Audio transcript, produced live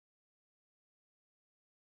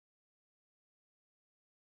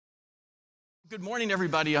Good morning,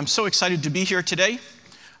 everybody. I'm so excited to be here today.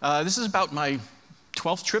 This is about my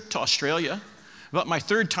 12th trip to Australia, about my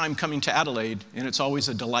third time coming to Adelaide, and it's always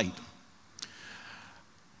a delight.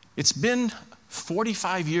 It's been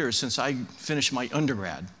 45 years since I finished my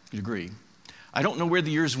undergrad degree. I don't know where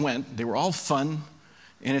the years went. They were all fun,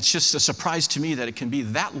 and it's just a surprise to me that it can be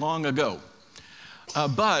that long ago.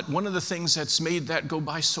 But one of the things that's made that go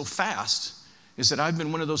by so fast is that I've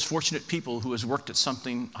been one of those fortunate people who has worked at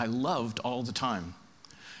something I loved all the time.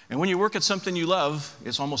 And when you work at something you love,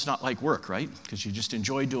 it's almost not like work, right? Because you just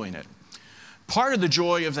enjoy doing it. Part of the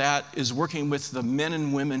joy of that is working with the men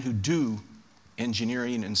and women who do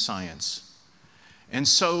engineering and science. And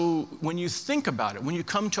so when you think about it, when you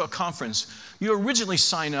come to a conference, you originally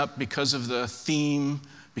sign up because of the theme,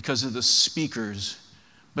 because of the speakers.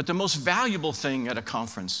 But the most valuable thing at a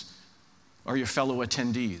conference are your fellow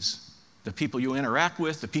attendees. The people you interact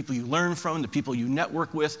with, the people you learn from, the people you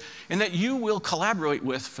network with, and that you will collaborate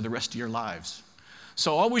with for the rest of your lives.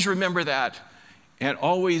 So always remember that, and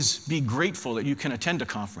always be grateful that you can attend a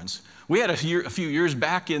conference. We had a few years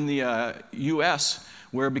back in the US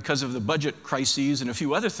where, because of the budget crises and a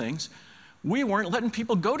few other things, we weren't letting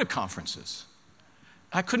people go to conferences.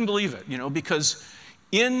 I couldn't believe it, because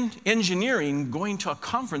in engineering, going to a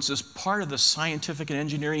conference is part of the scientific and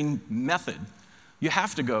engineering method. You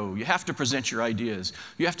have to go, you have to present your ideas,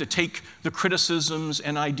 you have to take the criticisms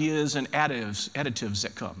and ideas and additives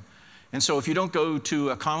that come. And so if you don't go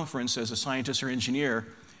to a conference as a scientist or engineer,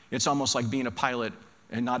 it's almost like being a pilot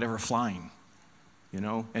and not ever flying,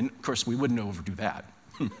 And of course, we wouldn't overdo that.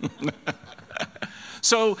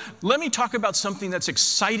 So let me talk about something that's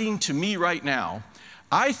exciting to me right now.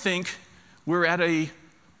 I think we're at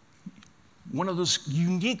one of those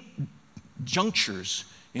unique junctures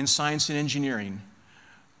in science and engineering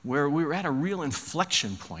where we're at a real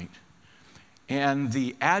inflection point. And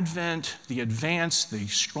the advent, the advance, the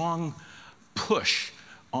strong push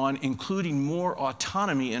on including more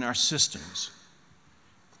autonomy in our systems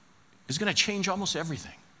is going to change almost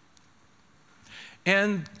everything.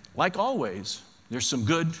 And like always, there's some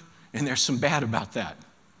good and there's some bad about that.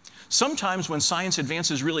 Sometimes when science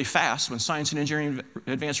advances really fast, when science and engineering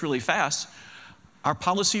advance really fast, our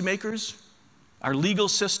policymakers, our legal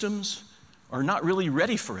systems are not really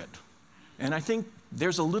ready for it. And I think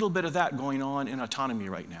there's a little bit of that going on in autonomy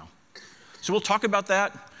right now. So we'll talk about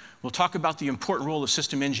that. We'll talk about the important role of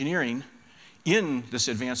system engineering in this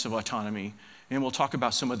advance of autonomy, and we'll talk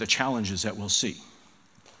about some of the challenges that we'll see.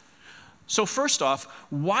 So first off,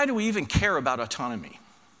 why do we even care about autonomy?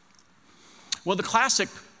 Well, the classic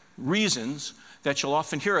reasons that you'll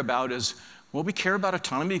often hear about is, well, we care about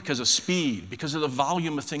autonomy because of speed, because of the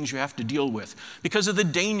volume of things you have to deal with, because of the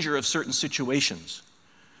danger of certain situations,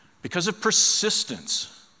 because of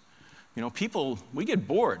persistence. People, we get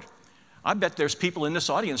bored. I bet there's people in this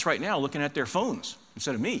audience right now looking at their phones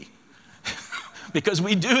instead of me. Because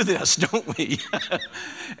we do this, don't we?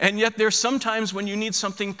 And yet there's sometimes when you need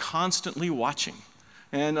something constantly watching.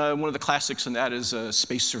 And one of the classics in that is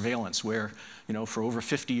space surveillance, where, for over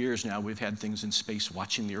 50 years now, we've had things in space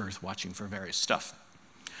watching the Earth, watching for various stuff.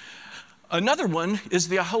 Another one is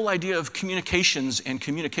the whole idea of communications and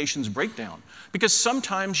communications breakdown. Because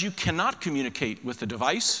sometimes you cannot communicate with the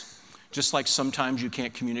device, just like sometimes you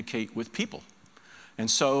can't communicate with people. And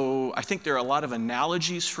so I think there are a lot of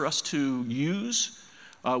analogies for us to use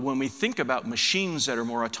when we think about machines that are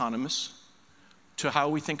more autonomous to how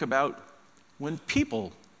we think about when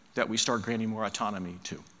people that we start granting more autonomy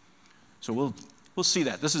to. So we'll see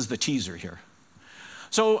that. This is the teaser here.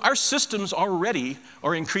 So our systems already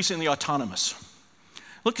are increasingly autonomous.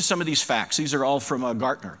 Look at some of these facts. These are all from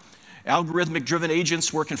Gartner. Algorithmic driven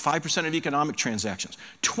agents work in 5% of economic transactions.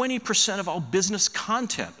 20% of all business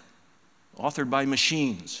content authored by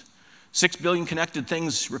machines. 6 billion connected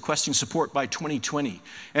things requesting support by 2020.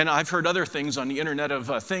 And I've heard other things on the Internet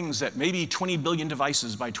of Things that maybe 20 billion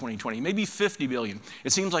devices by 2020, maybe 50 billion.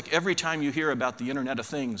 It seems like every time you hear about the Internet of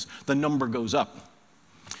Things, the number goes up.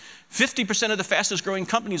 50% of the fastest growing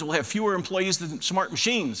companies will have fewer employees than smart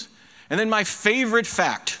machines. And then my favorite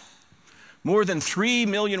fact, more than 3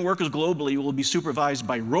 million workers globally will be supervised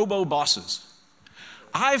by robo-bosses.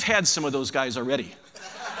 I've had some of those guys already.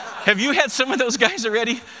 Have you had some of those guys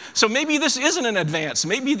already? So maybe this isn't an advance.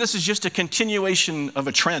 Maybe this is just a continuation of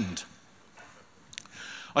a trend.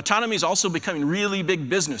 Autonomy is also becoming really big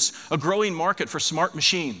business, a growing market for smart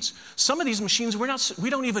machines. Some of these machines, we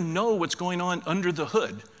don't even know what's going on under the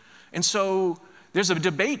hood. And so there's a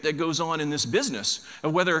debate that goes on in this business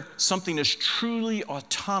of whether something is truly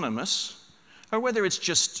autonomous or whether it's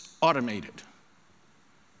just automated.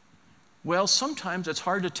 Well, sometimes it's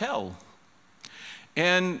hard to tell.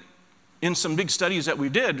 And in some big studies that we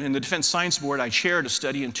did, in the Defense Science Board, I chaired a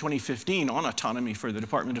study in 2015 on autonomy for the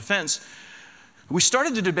Department of Defense. We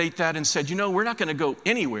started to debate that and said, you know, we're not going to go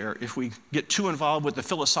anywhere if we get too involved with the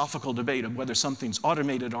philosophical debate of whether something's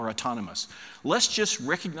automated or autonomous. Let's just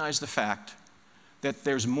recognize the fact that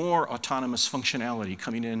there's more autonomous functionality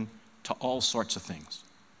coming in to all sorts of things.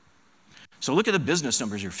 So look at the business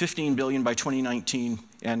numbers here, 15 billion by 2019,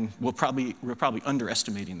 and we're probably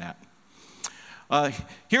underestimating that.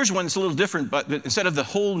 Here's one that's a little different, but instead of the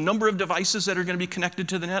whole number of devices that are going to be connected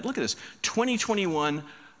to the net, look at this. 2021,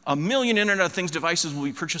 1 million Internet of Things devices will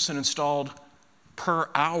be purchased and installed per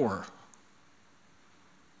hour.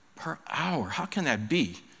 Per hour. How can that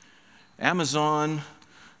be? Amazon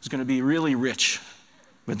is going to be really rich,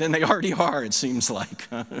 but then they already are, it seems like.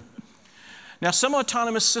 Now, some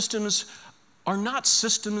autonomous systems are not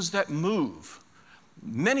systems that move.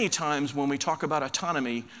 Many times when we talk about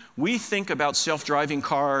autonomy, we think about self-driving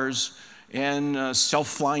cars and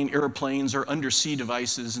self-flying airplanes or undersea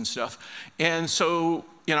devices and stuff. And so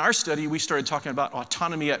in our study, we started talking about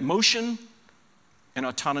autonomy at motion and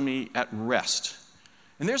autonomy at rest.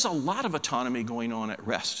 And there's a lot of autonomy going on at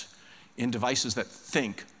rest in devices that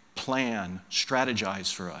think, plan,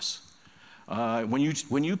 strategize for us.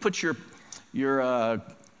 When you put your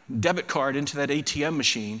debit card into that ATM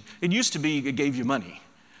machine, it used to be it gave you money.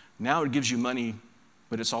 Now it gives you money,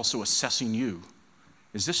 but it's also assessing you.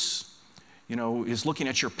 Is this, is looking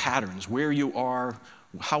at your patterns, where you are,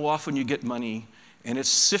 how often you get money, and it's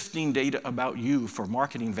sifting data about you for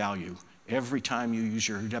marketing value every time you use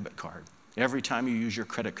your debit card, every time you use your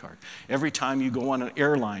credit card, every time you go on an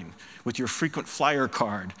airline with your frequent flyer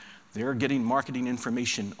card, they're getting marketing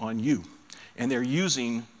information on you. And they're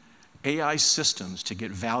using AI systems to get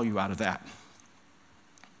value out of that.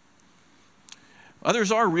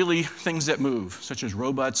 Others are really things that move, such as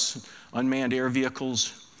robots, unmanned air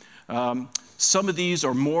vehicles. Some of these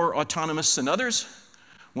are more autonomous than others.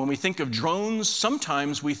 When we think of drones,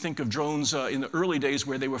 sometimes we think of drones in the early days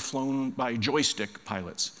where they were flown by joystick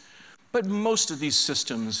pilots. But most of these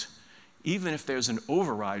systems, even if there's an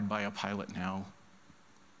override by a pilot now,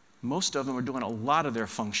 most of them are doing a lot of their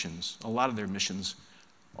functions, a lot of their missions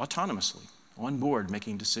autonomously, on board,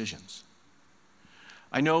 making decisions.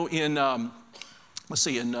 I know in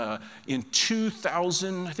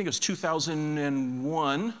 2000, I think it was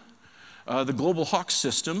 2001, the Global Hawk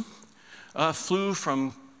system flew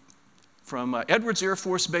from Edwards Air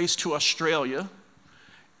Force Base to Australia,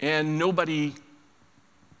 and nobody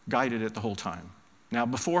guided it the whole time. Now,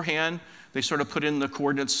 beforehand, they sort of put in the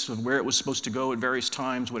coordinates of where it was supposed to go at various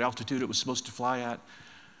times, what altitude it was supposed to fly at.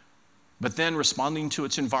 But then, responding to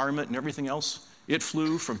its environment and everything else, it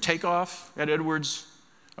flew from takeoff at Edwards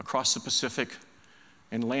across the Pacific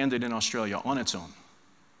and landed in Australia on its own.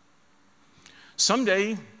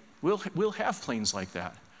 Someday, we'll have planes like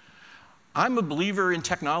that. I'm a believer in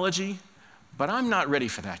technology, but I'm not ready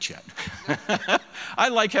for that yet. I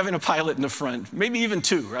like having a pilot in the front, maybe even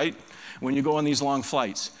two, right, when you go on these long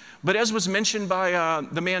flights. But as was mentioned by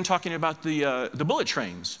the man talking about the bullet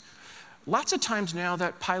trains, lots of times now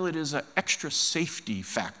that pilot is an extra safety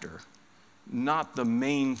factor, not the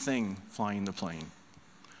main thing flying the plane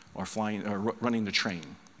or running the train.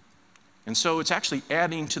 And so it's actually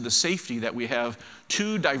adding to the safety that we have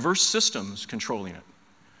two diverse systems controlling it.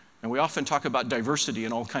 And we often talk about diversity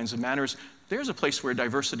in all kinds of manners. There's a place where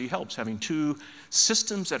diversity helps, having two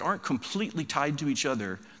systems that aren't completely tied to each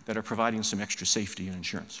other that are providing some extra safety and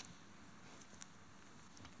insurance.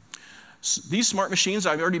 These smart machines,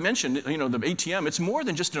 I've already mentioned, the ATM, it's more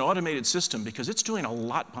than just an automated system because it's doing a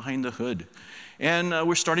lot behind the hood. And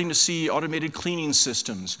we're starting to see automated cleaning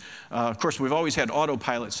systems. Of course, we've always had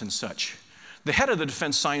autopilots and such. The head of the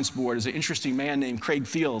Defense Science Board is an interesting man named Craig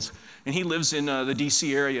Fields, and he lives in the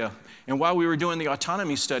DC area. And while we were doing the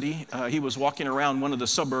autonomy study, he was walking around one of the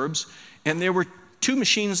suburbs, and there were two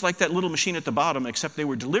machines like that little machine at the bottom, except they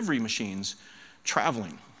were delivery machines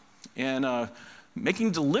traveling and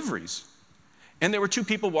making deliveries. And there were two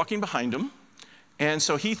people walking behind him, and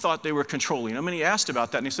so he thought they were controlling him, and he asked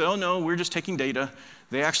about that, and he said, oh no, we're just taking data.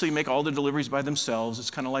 They actually make all the deliveries by themselves.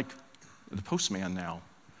 It's kind of like the postman now.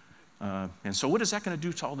 And so what is that going to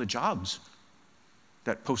do to all the jobs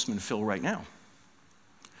that postmen fill right now?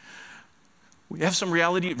 We have some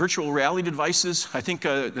virtual reality devices. I think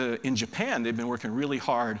in Japan, they've been working really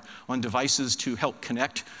hard on devices to help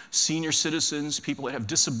connect senior citizens, people that have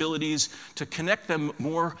disabilities, to connect them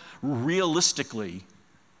more realistically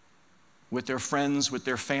with their friends, with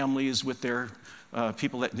their families, with their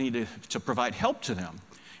people that need to provide help to them.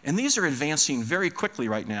 And these are advancing very quickly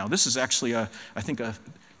right now. This is actually,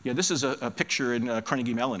 this is a picture in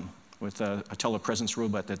Carnegie Mellon with a telepresence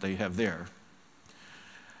robot that they have there.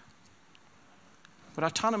 But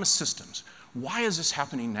autonomous systems, why is this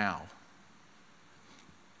happening now?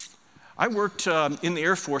 I worked in the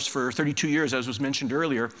Air Force for 32 years, as was mentioned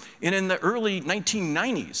earlier, and in the early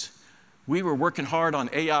 1990s, we were working hard on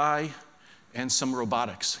AI and some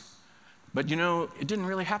robotics. But you know, it didn't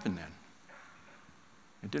really happen then.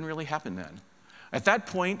 It didn't really happen then. At that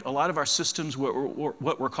point, a lot of our systems were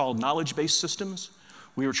what were called knowledge-based systems.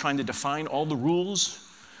 We were trying to define all the rules,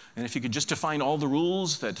 and if you could just define all the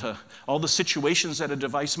rules, that all the situations that a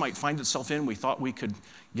device might find itself in, we thought we could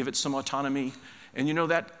give it some autonomy. And you know,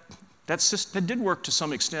 that did work to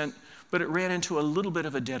some extent, but it ran into a little bit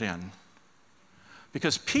of a dead end.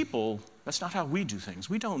 Because people, that's not how we do things.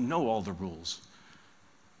 We don't know all the rules.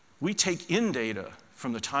 We take in data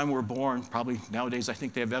from the time we're born. Probably nowadays, I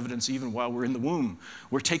think they have evidence even while we're in the womb.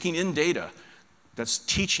 We're taking in data that's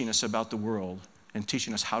teaching us about the world and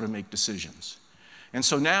teaching us how to make decisions. And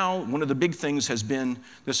so now, one of the big things has been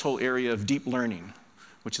this whole area of deep learning,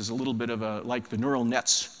 which is a little bit of like the neural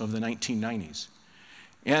nets of the 1990s.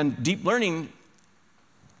 And deep learning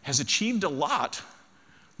has achieved a lot,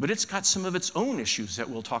 but it's got some of its own issues that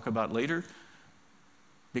we'll talk about later,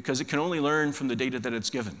 because it can only learn from the data that it's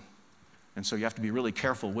given. And so you have to be really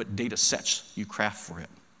careful what data sets you craft for it.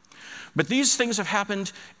 But these things have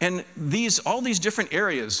happened, and all these different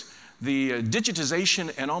areas, the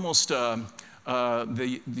digitization and almost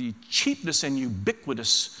the cheapness and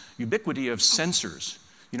ubiquity of sensors.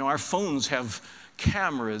 You know, our phones have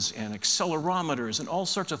cameras and accelerometers and all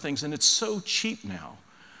sorts of things, and it's so cheap now.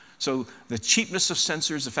 So the cheapness of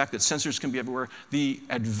sensors, the fact that sensors can be everywhere, the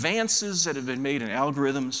advances that have been made in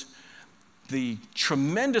algorithms, the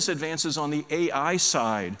tremendous advances on the AI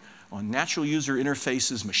side, on natural user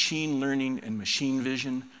interfaces, machine learning, and machine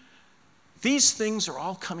vision. These things are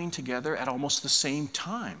all coming together at almost the same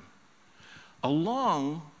time,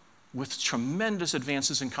 along with tremendous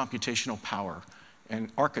advances in computational power and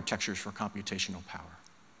architectures for computational power.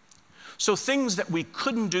 So things that we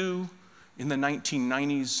couldn't do in the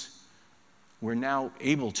 1990s, we're now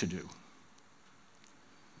able to do.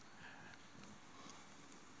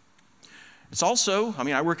 It's also, I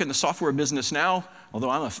mean, I work in the software business now, although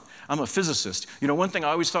I'm a physicist. You know, one thing I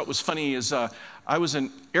always thought was funny is I was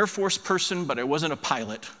an Air Force person, but I wasn't a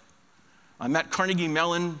pilot. I'm at Carnegie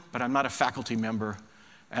Mellon, but I'm not a faculty member.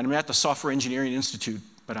 And I'm at the Software Engineering Institute,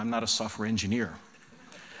 but I'm not a software engineer.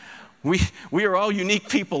 We are all unique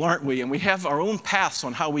people, aren't we? And we have our own paths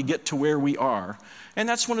on how we get to where we are. And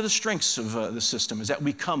that's one of the strengths of the system, is that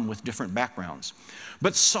we come with different backgrounds.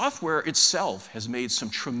 But software itself has made some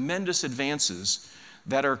tremendous advances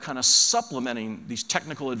that are kind of supplementing these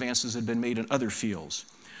technical advances that have been made in other fields.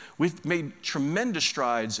 We've made tremendous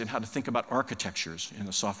strides in how to think about architectures in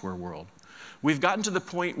the software world. We've gotten to the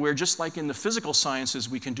point where, just like in the physical sciences,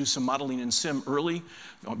 we can do some modeling in sim early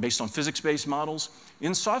based on physics-based models.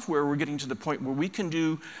 In software, we're getting to the point where we can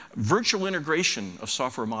do virtual integration of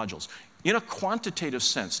software modules in a quantitative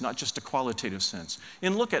sense, not just a qualitative sense.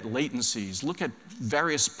 And look at latencies, look at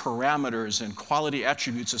various parameters and quality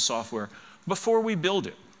attributes of software before we build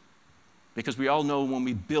it. Because we all know when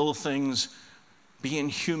we build things, being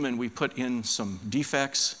human, we put in some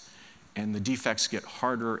defects, and the defects get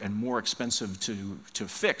harder and more expensive to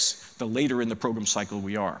fix the later in the program cycle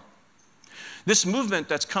we are. This movement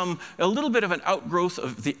that's come a little bit of an outgrowth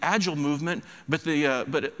of the Agile movement,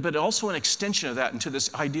 but also an extension of that into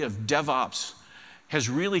this idea of DevOps, has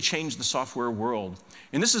really changed the software world.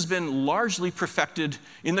 And this has been largely perfected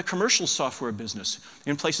in the commercial software business,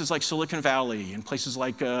 in places like Silicon Valley, in places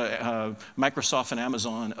like Microsoft and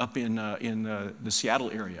Amazon up in the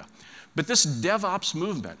Seattle area. But this DevOps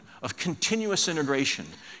movement of continuous integration,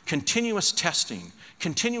 continuous testing,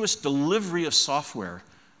 continuous delivery of software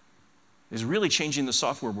is really changing the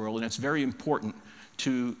software world, and it's very important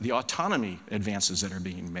to the autonomy advances that are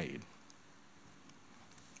being made.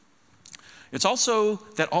 It's also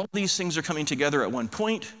that all these things are coming together at one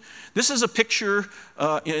point. This is a picture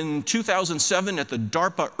in 2007 at the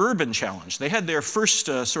DARPA Urban Challenge. They had their first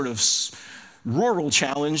sort of rural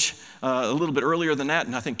challenge a little bit earlier than that,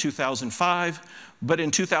 in I think 2005. But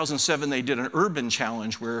in 2007, they did an urban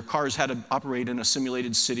challenge where cars had to operate in a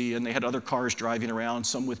simulated city, and they had other cars driving around,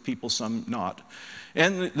 some with people, some not.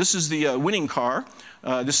 And this is the winning car.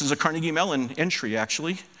 This is a Carnegie Mellon entry,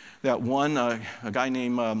 actually, that won. A guy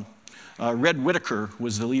named Red Whitaker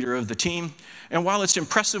was the leader of the team. And while it's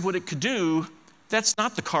impressive what it could do, that's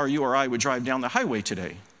not the car you or I would drive down the highway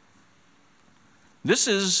today. This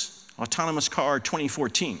is Autonomous Car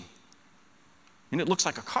 2014. And it looks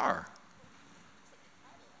like a car.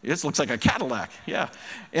 It looks like a Cadillac, yeah.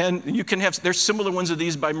 And you can have, there's similar ones of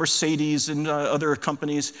these by Mercedes and other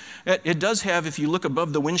companies. It does have, if you look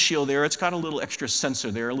above the windshield there, it's got a little extra sensor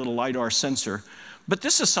there, a little LiDAR sensor. But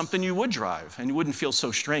this is something you would drive, and you wouldn't feel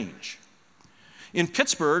so strange. In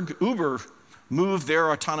Pittsburgh, Uber moved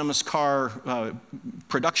their autonomous car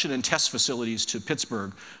production and test facilities to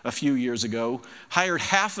Pittsburgh a few years ago, hired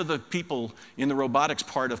half of the people in the robotics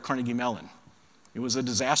part of Carnegie Mellon. It was a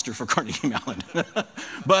disaster for Carnegie Mellon.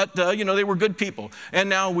 But, they were good people. And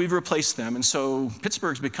now we've replaced them. And so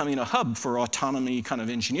Pittsburgh's becoming a hub for autonomy kind of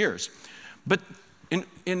engineers. But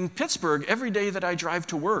in Pittsburgh, every day that I drive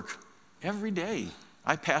to work, every day,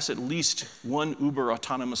 I pass at least one Uber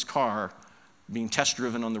autonomous car being test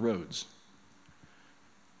driven on the roads.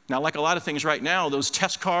 Now, like a lot of things right now, those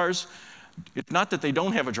test cars, it's not that they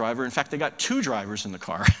don't have a driver. In fact, they got two drivers in the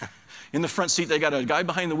car. In the front seat, they got a guy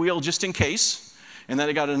behind the wheel just in case. And then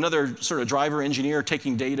they got another sort of driver engineer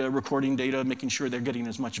taking data, recording data, making sure they're getting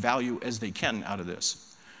as much value as they can out of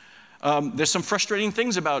this. There's some frustrating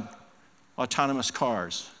things about autonomous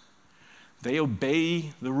cars. They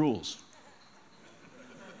obey the rules.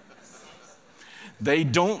 They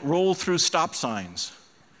don't roll through stop signs.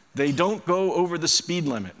 They don't go over the speed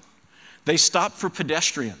limit. They stop for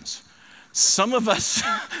pedestrians. Some of us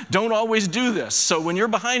don't always do this. So when you're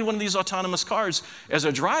behind one of these autonomous cars, as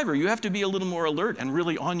a driver, you have to be a little more alert and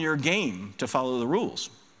really on your game to follow the rules.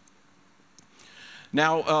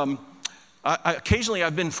 Now, occasionally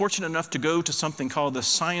I've been fortunate enough to go to something called the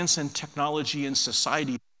Science and Technology and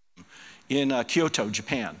Society in Kyoto,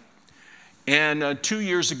 Japan. And 2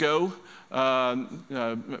 years ago,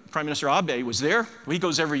 Prime Minister Abe was there. Well, he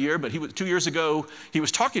goes every year, but 2 years ago, he was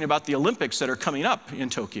talking about the Olympics that are coming up in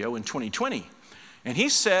Tokyo in 2020. And he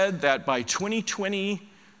said that by 2020,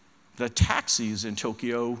 the taxis in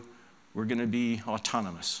Tokyo were going to be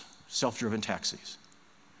autonomous, self-driven taxis.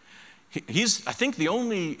 He's, I think, the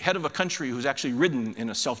only head of a country who's actually ridden in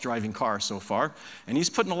a self-driving car so far, and he's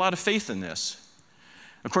putting a lot of faith in this.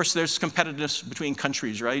 Of course, there's competitiveness between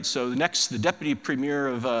countries, right? So the deputy premier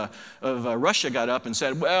of Russia got up and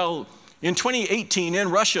said, well, in 2018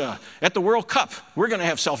 in Russia, at the World Cup, we're going to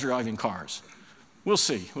have self-driving cars. We'll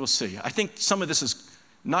see, we'll see. I think some of this is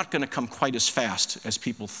not going to come quite as fast as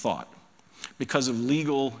people thought because of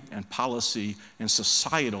legal and policy and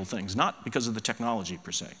societal things, not because of the technology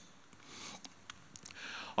per se.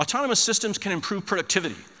 Autonomous systems can improve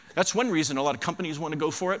productivity. That's one reason a lot of companies want to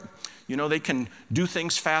go for it. They can do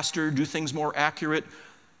things faster, do things more accurate.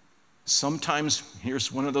 Sometimes,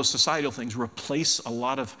 here's one of those societal things, replace a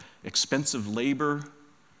lot of expensive labor.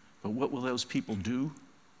 But what will those people do?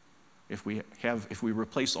 If we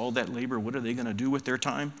replace all that labor, what are they going to do with their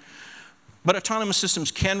time? But autonomous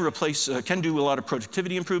systems can do a lot of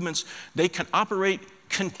productivity improvements. They can operate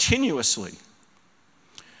continuously.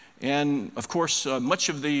 And of course, much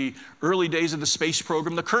of the early days of the space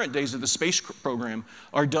program, the current days of the space program,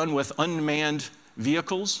 are done with unmanned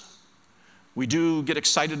vehicles. We do get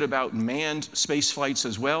excited about manned space flights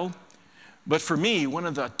as well. But for me, one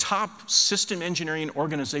of the top system engineering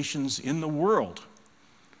organizations in the world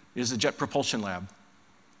is the Jet Propulsion Lab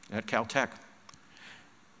at Caltech.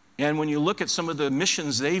 And when you look at some of the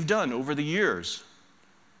missions they've done over the years,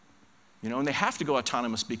 and they have to go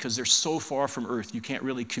autonomous because they're so far from Earth, you can't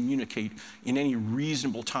really communicate in any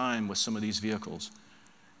reasonable time with some of these vehicles.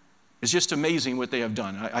 It's just amazing what they have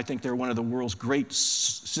done. I think they're one of the world's great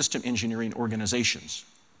system engineering organizations.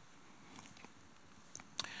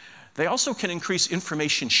 They also can increase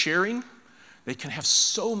information sharing. They can have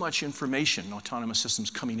so much information, autonomous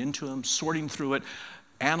systems coming into them, sorting through it,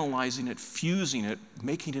 analyzing it, fusing it,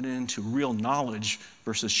 making it into real knowledge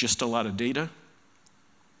versus just a lot of data.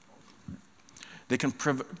 They can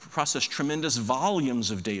process tremendous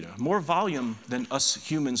volumes of data, more volume than us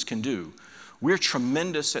humans can do. We're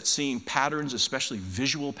tremendous at seeing patterns, especially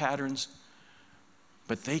visual patterns,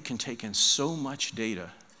 but they can take in so much data,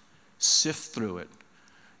 sift through it,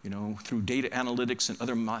 through data analytics and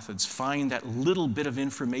other methods, find that little bit of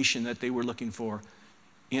information that they were looking for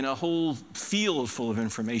in a whole field full of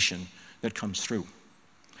information that comes through.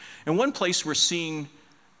 And one place we're seeing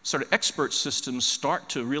sort of expert systems start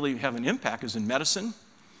to really have an impact is in medicine.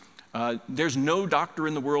 There's no doctor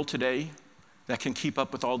in the world today that can keep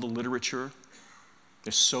up with all the literature.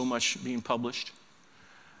 There's so much being published.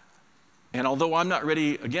 And although I'm not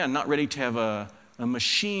ready to have a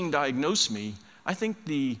machine diagnose me, I think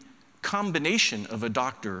the combination of a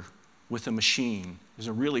doctor with a machine is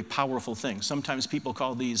a really powerful thing. Sometimes people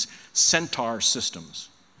call these centaur systems.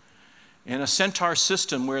 And a centaur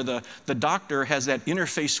system where the doctor has that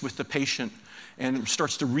interface with the patient and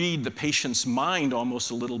starts to read the patient's mind almost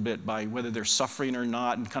a little bit by whether they're suffering or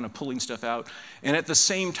not and kind of pulling stuff out. And at the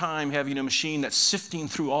same time, having a machine that's sifting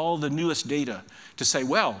through all the newest data to say,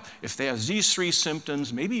 well, if they have these 3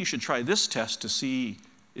 symptoms, maybe you should try this test to see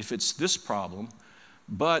if it's this problem.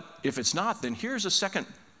 But if it's not, then here's a second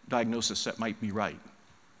diagnosis that might be right.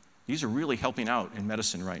 These are really helping out in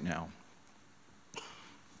medicine right now.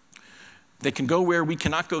 They can go where we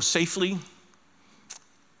cannot go safely.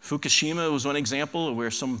 Fukushima was one example of where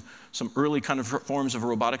some early kind of forms of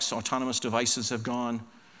robotics, autonomous devices have gone.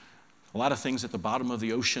 A lot of things at the bottom of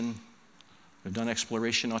the ocean have done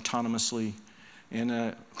exploration autonomously. And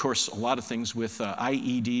of course, a lot of things with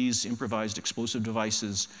IEDs, improvised explosive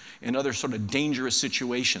devices, and other sort of dangerous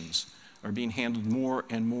situations are being handled more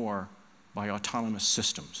and more by autonomous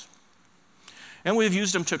systems. And we've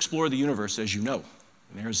used them to explore the universe, as you know.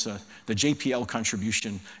 And there's the JPL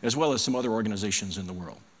contribution, as well as some other organizations in the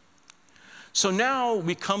world. So now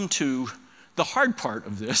we come to the hard part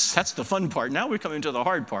of this. That's the fun part. Now we come into the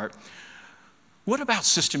hard part. What about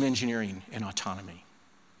system engineering and autonomy?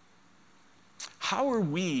 How are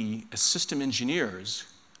we, as system engineers,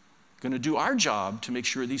 going to do our job to make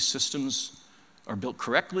sure these systems are built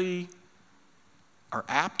correctly, are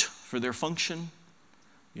apt for their function,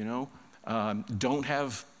 don't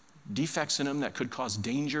have defects in them that could cause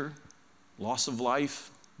danger, loss of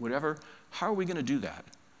life, whatever? How are we going to do that?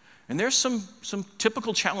 And there's some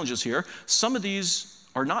typical challenges here. Some of these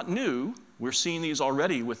are not new. We're seeing these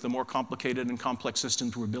already with the more complicated and complex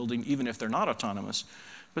systems we're building, even if they're not autonomous.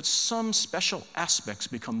 But some special aspects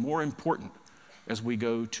become more important as we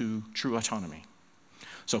go to true autonomy.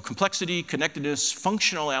 So complexity, connectedness,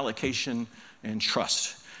 functional allocation, and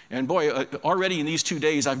trust. And boy, already in these 2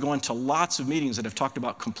 days, I've gone to lots of meetings that have talked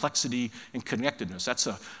about complexity and connectedness. That's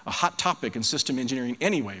a hot topic in system engineering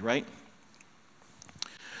anyway, right?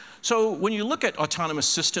 So when you look at autonomous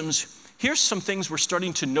systems, here's some things we're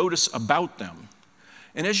starting to notice about them.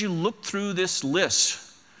 And as you look through this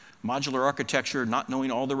list, modular architecture, not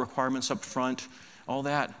knowing all the requirements up front, all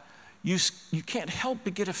that, you can't help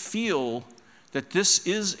but get a feel that this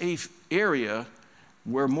is an area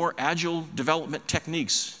where more agile development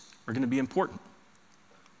techniques are going to be important.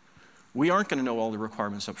 We aren't going to know all the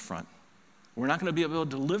requirements up front. We're not going to be able to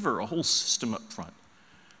deliver a whole system up front.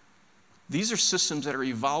 These are systems that are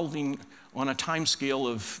evolving on a time scale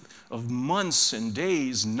of months and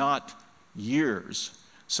days, not years.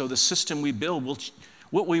 So the system we build,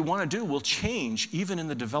 what we want to do will change even in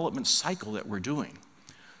the development cycle that we're doing.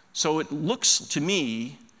 So it looks to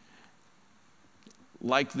me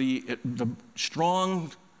like the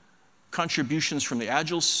strong contributions from the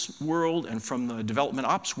Agile world and from the development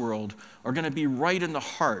ops world are going to be right in the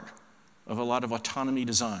heart of a lot of autonomy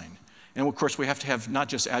design. And of course, we have to have not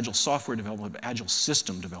just Agile software development, but Agile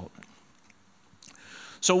system development.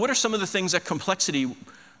 So what are some of the things that complexity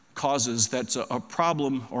causes that's a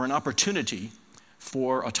problem or an opportunity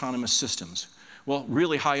for autonomous systems? Well,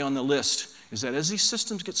 really high on the list is that as these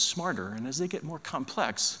systems get smarter and as they get more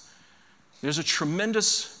complex, there's a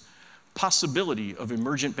tremendous possibility of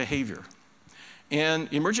emergent behavior.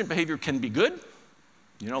 And emergent behavior can be good.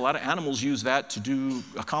 A lot of animals use that to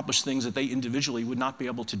accomplish things that they individually would not be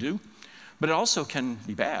able to do. But it also can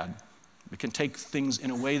be bad. It can take things in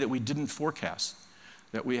a way that we didn't forecast,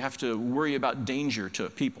 that we have to worry about danger to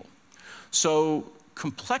people. So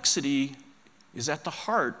complexity is at the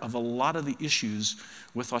heart of a lot of the issues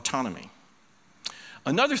with autonomy.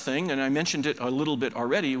 Another thing, and I mentioned it a little bit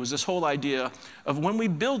already, was this whole idea of when we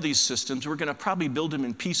build these systems, we're going to probably build them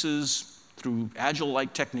in pieces through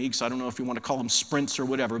Agile-like techniques. I don't know if you want to call them sprints or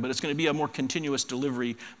whatever, but it's going to be a more continuous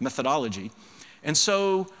delivery methodology. And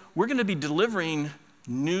so we're going to be delivering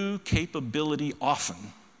new capability often.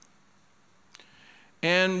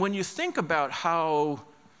 And when you think about how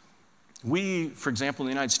we, for example, in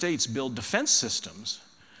the United States, build defense systems,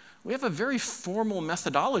 we have a very formal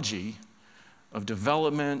methodology of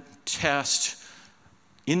development, test,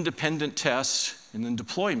 independent test, and then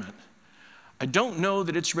deployment. I don't know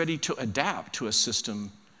that it's ready to adapt to a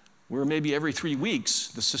system where maybe every 3 weeks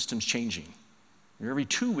the system's changing, or every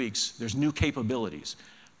 2 weeks there's new capabilities.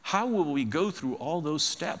 How will we go through all those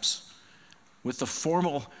steps with the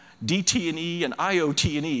formal DT&E and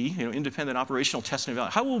IOT&E, independent operational test and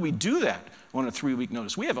evaluation? How will we do that on a 3-week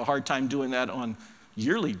notice? We have a hard time doing that on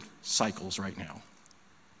yearly cycles right now.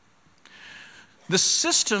 The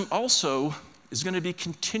system also is going to be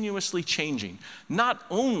continuously changing, not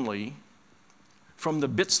only from the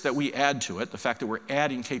bits that we add to it, the fact that we're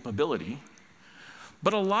adding capability,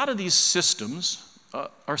 but a lot of these systems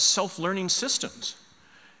are self-learning systems.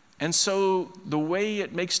 And so the way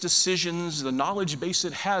it makes decisions, the knowledge base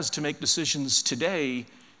it has to make decisions today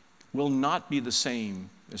will not be the same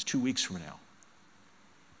as 2 weeks from now.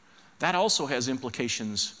 That also has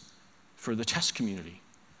implications for the test community,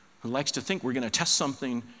 who likes to think we're going to test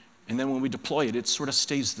something, and then when we deploy it, it sort of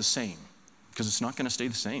stays the same, because it's not going to stay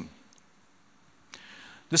the same.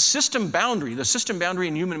 The system boundary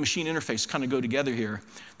and human machine interface kind of go together here.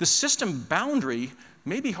 The system boundary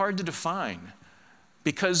may be hard to define,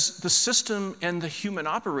 because the system and the human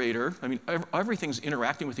operator, I mean, everything's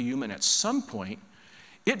interacting with a human at some point.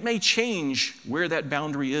 It may change where that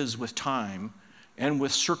boundary is with time and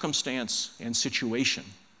with circumstance and situation.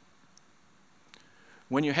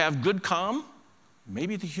 When you have good comm,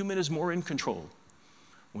 maybe the human is more in control.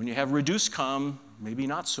 When you have reduced comm, maybe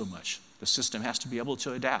not so much. The system has to be able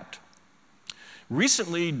to adapt.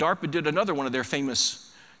 Recently, DARPA did another one of their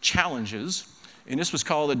famous challenges, and this was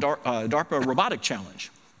called the DARPA Robotic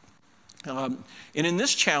Challenge. And in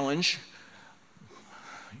this challenge,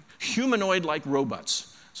 humanoid-like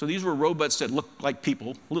robots, so these were robots that looked like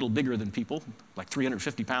people, a little bigger than people, like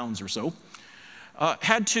 350 pounds or so,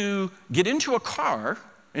 had to get into a car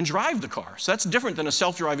and drive the car. So that's different than a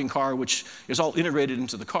self-driving car, which is all integrated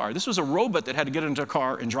into the car. This was a robot that had to get into a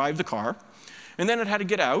car and drive the car, and then it had to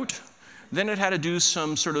get out. Then it had to do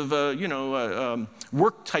some sort of,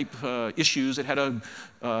 work-type issues. It had to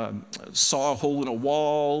saw a hole in a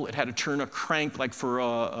wall. It had to turn a crank, like for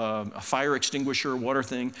a fire extinguisher, water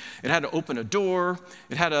thing. It had to open a door.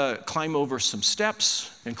 It had to climb over some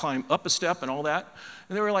steps and climb up a step and all that.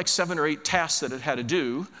 And there were like 7 or 8 tasks that it had to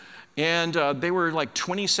do. And they were like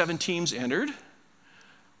 27 teams entered.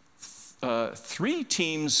 3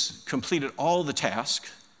 teams completed all the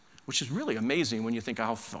tasks, which is really amazing when you think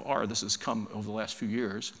how far this has come over the last few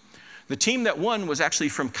years. The team that won was actually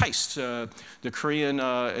from KAIST, the Korean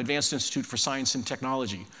Advanced Institute for Science and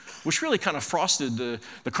Technology, which really kind of frosted the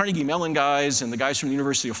Carnegie Mellon guys and the guys from the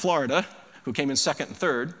University of Florida, who came in 2nd and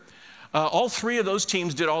 3rd. All 3 of those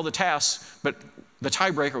teams did all the tasks, but the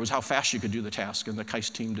tiebreaker was how fast you could do the task, and the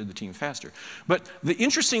KAIST team did the team faster. But the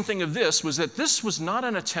interesting thing of this was that this was not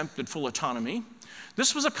an attempt at full autonomy.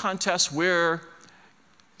 This was a contest where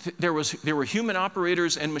there were human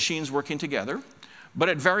operators and machines working together, but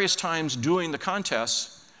at various times during the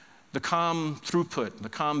contest, the comm throughput, the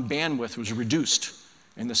comm bandwidth was reduced,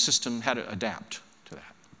 and the system had to adapt to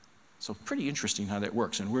that. So pretty interesting how that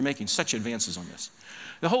works, and we're making such advances on this.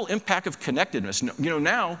 The whole impact of connectedness,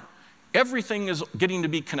 now everything is getting to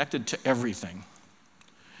be connected to everything.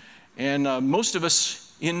 And most of us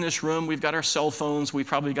in this room, we've got our cell phones, we've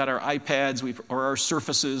probably got our iPads, or our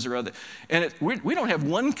Surfaces or other. And we don't have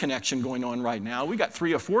one connection going on right now. We got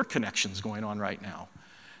 3 or 4 connections going on right now.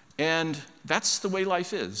 And that's the way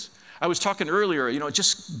life is. I was talking earlier, it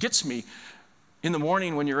just gets me in the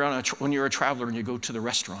morning when you're a traveler and you go to the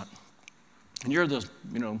restaurant. And you're the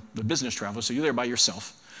business traveler, so you're there by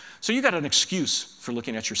yourself. So you got an excuse for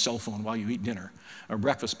looking at your cell phone while you eat dinner or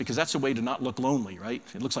breakfast, because that's a way to not look lonely, right?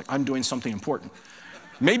 It looks like I'm doing something important.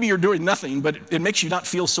 Maybe you're doing nothing, but it makes you not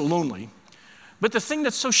feel so lonely. But the thing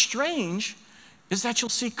that's so strange is that you'll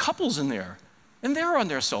see couples in there, and they're on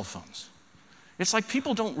their cell phones. It's like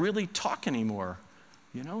people don't really talk anymore.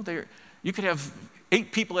 You could have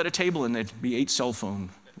 8 people at a table, and there'd be 8 cell phone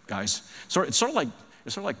guys. So it's sort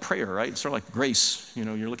of like prayer, right? It's sort of like grace.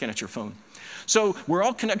 You're looking at your phone. So we're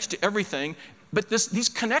all connected to everything, but these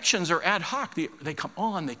connections are ad hoc. They come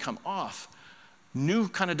on, they come off. New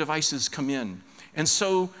kind of devices come in. And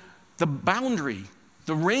so the boundary,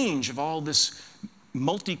 the range of all this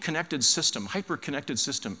multi-connected system, hyper-connected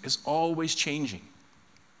system, is always changing.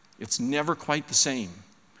 It's never quite the same.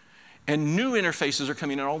 And new interfaces are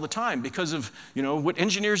coming in all the time because of what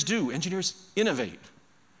engineers do. Engineers innovate.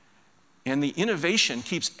 And the innovation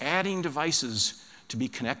keeps adding devices to be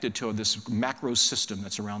connected to this macro system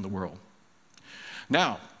that's around the world.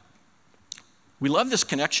 Now, we love this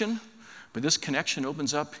connection, but this connection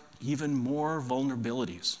opens up even more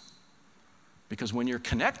vulnerabilities. Because when you're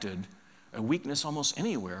connected, a weakness almost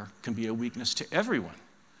anywhere can be a weakness to everyone.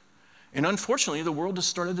 And unfortunately, the world has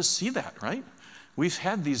started to see that, right? We've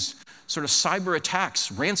had these sort of cyber attacks,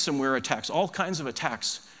 ransomware attacks, all kinds of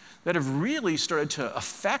attacks that have really started to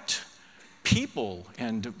affect people.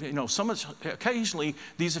 And occasionally,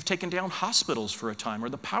 these have taken down hospitals for a time, or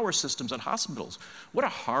the power systems at hospitals. What a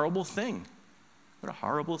horrible thing. What a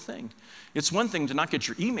horrible thing. It's one thing to not get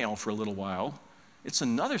your email for a little while. It's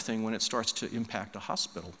another thing when it starts to impact a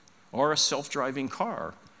hospital, or a self-driving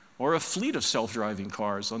car, or a fleet of self-driving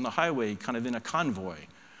cars on the highway, kind of in a convoy.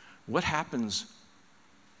 What happens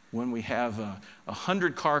when we have a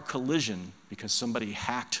 100-car collision because somebody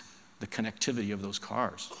hacked the connectivity of those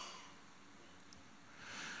cars?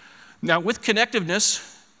 Now, with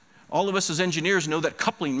connectiveness, all of us as engineers know that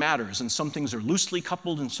coupling matters, and some things are loosely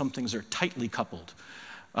coupled and some things are tightly coupled.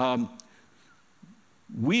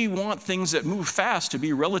 We want things that move fast to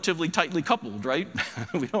be relatively tightly coupled, right?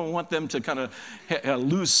 We don't want them to kind of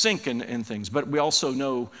lose sync in things, but we also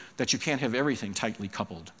know that you can't have everything tightly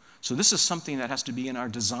coupled. So this is something that has to be in our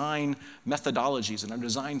design methodologies and our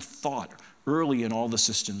design thought early in all the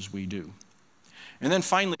systems we do. And then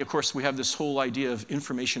finally, of course, we have this whole idea of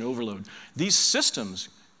information overload. These systems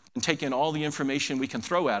can take in all the information we can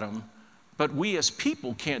throw at them, but we as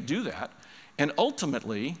people can't do that. And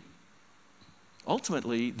ultimately,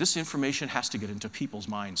 this information has to get into people's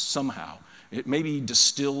minds somehow. It may be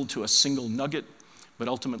distilled to a single nugget, but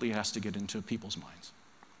ultimately it has to get into people's minds.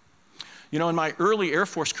 You know, in my early Air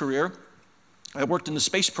Force career, I worked in the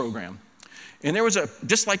space program. And there was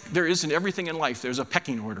just like there is in everything in life, there's a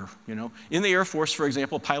pecking order, you know. In the Air Force, for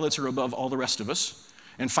example, pilots are above all the rest of us,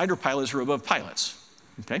 and fighter pilots are above pilots,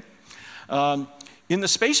 okay? In the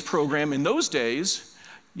space program, in those days,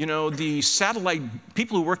 you know, the satellite,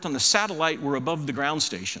 people who worked on the satellite were above the ground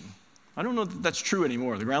station. I don't know that that's true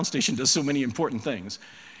anymore. The ground station does so many important things.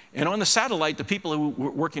 And on the satellite, the people who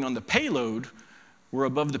were working on the payload were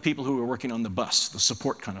above the people who were working on the bus, the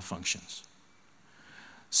support kind of functions.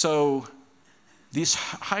 So this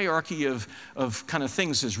hierarchy of kind of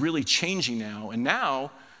things is really changing now. And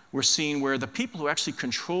now we're seeing where the people who actually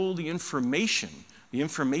control the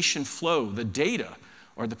information flow, the data,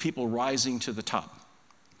 are the people rising to the top.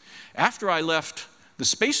 After I left the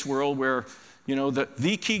space world where, you know,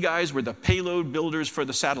 the key guys were the payload builders for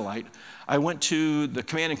the satellite, I went to the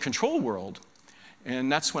command and control world.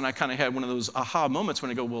 And that's when I kind of had one of those aha moments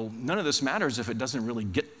when I go, well, none of this matters if it doesn't really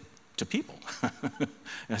get to people.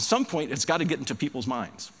 At some point, it's got to get into people's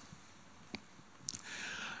minds.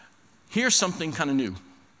 Here's something kind of new,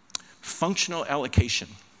 functional allocation.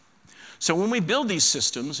 So when we build these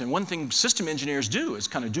systems, and one thing system engineers do is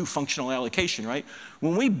kind of do functional allocation, right?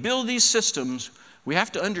 When we build these systems, we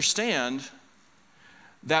have to understand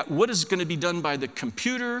that what is going to be done by the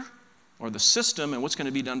computer or the system and what's going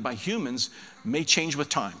to be done by humans may change with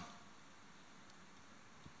time.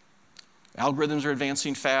 Algorithms are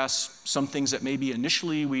advancing fast. Some things that maybe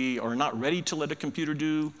initially we are not ready to let a computer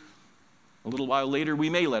do, a little while later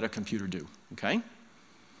we may let a computer do, okay?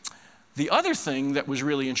 The other thing that was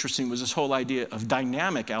really interesting was this whole idea of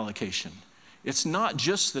dynamic allocation. It's not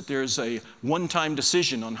just that there's a one-time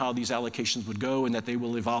decision on how these allocations would go and that they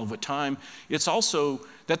will evolve with time. It's also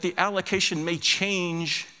that the allocation may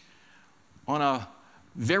change on a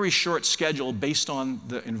very short schedule based on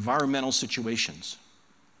the environmental situations.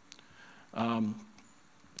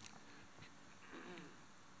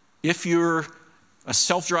 If you're a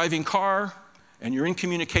self-driving car and you're in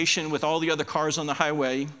communication with all the other cars on the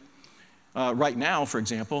highway, right now, for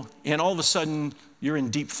example, and all of a sudden you're in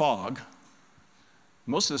deep fog,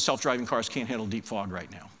 most of the self-driving cars can't handle deep fog right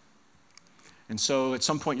now. And so at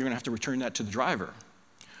some point you're going to have to return that to the driver.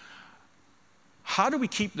 How do we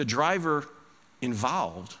keep the driver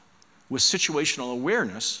involved with situational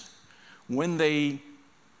awareness when they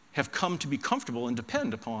have come to be comfortable and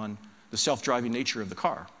depend upon the self-driving nature of the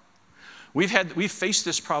car? We've faced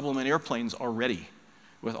this problem in airplanes already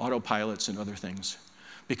with autopilots and other things,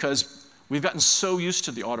 because we've gotten so used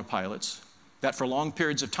to the autopilots that for long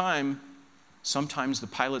periods of time, sometimes the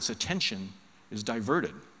pilot's attention is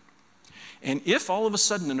diverted. And if all of a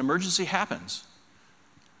sudden an emergency happens,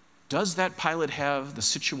 does that pilot have the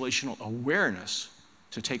situational awareness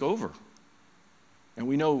to take over? And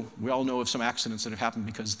we all know of some accidents that have happened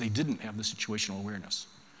because they didn't have the situational awareness.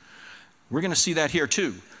 We're going to see that here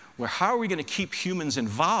too, where how are we going to keep humans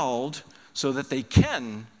involved so that they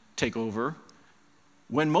can take over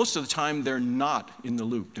when most of the time they're not in the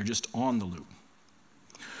loop, they're just on the loop.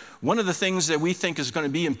 One of the things that we think is going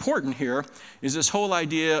to be important here is this whole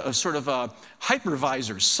idea of sort of a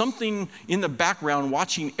hypervisor, something in the background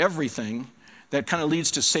watching everything that kind of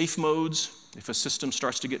leads to safe modes if a system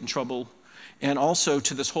starts to get in trouble, and also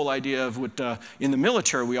to this whole idea of what in the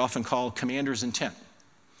military we often call commander's intent.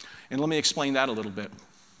 And let me explain that a little bit.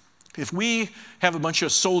 If we have a bunch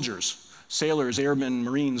of soldiers, sailors, airmen,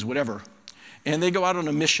 Marines, whatever, and they go out on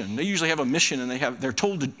a mission, they usually have a mission and they're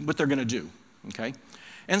told what they're going to do, okay?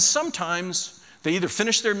 And sometimes they either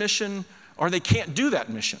finish their mission or they can't do that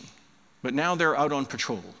mission, but now they're out on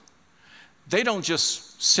patrol. They don't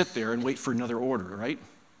just sit there and wait for another order, right?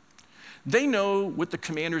 They know what the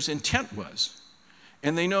commander's intent was,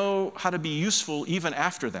 and they know how to be useful even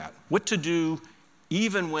after that, what to do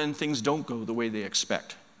even when things don't go the way they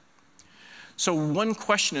expect. So one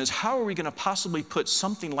question is, how are we going to possibly put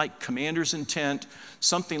something like commander's intent,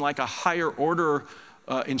 something like a higher order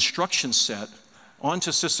instruction set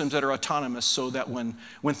onto systems that are autonomous so that when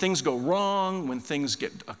things go wrong, when things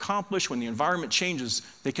get accomplished, when the environment changes,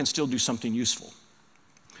 they can still do something useful.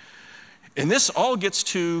 And this all gets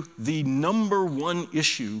to the number one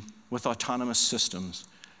issue with autonomous systems,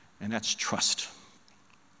 and that's trust.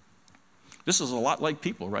 This is a lot like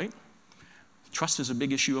people, right? Trust is a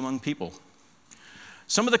big issue among people.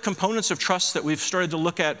 Some of the components of trust that we've started to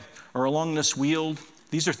look at are along this wheel.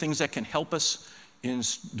 These are things that can help us in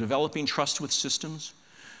developing trust with systems.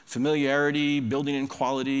 Familiarity, building in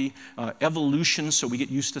quality, evolution, so we get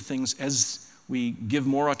used to things as we give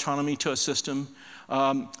more autonomy to a system.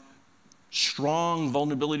 Strong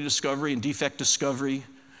vulnerability discovery and defect discovery,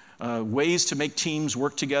 ways to make teams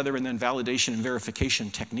work together, and then validation and verification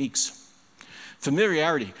techniques.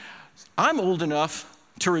 Familiarity. I'm old enough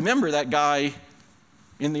to remember that guy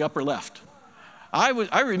in the upper left.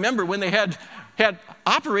 I remember when they had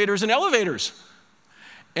operators in elevators.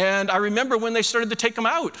 And I remember when they started to take them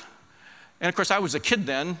out. And of course, I was a kid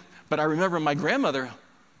then, but I remember my grandmother,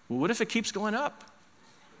 well, what if it keeps going up?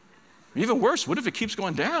 Even worse, what if it keeps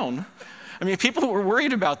going down? I mean, people were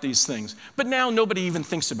worried about these things. But now nobody even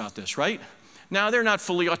thinks about this, right? Now, they're not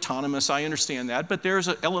fully autonomous, I understand that, but there's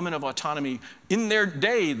an element of autonomy. In their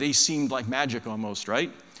day, they seemed like magic almost, right?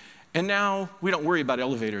 And now we don't worry about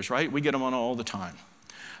elevators, right? We get them on all the time.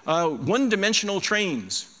 One-dimensional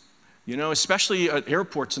trains. You know, especially at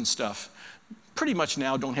airports and stuff, pretty much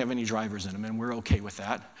now don't have any drivers in them, and we're okay with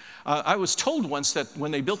that. I was told once that when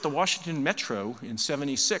they built the Washington Metro in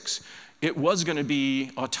 '76, it was going to be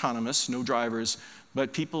autonomous, no drivers,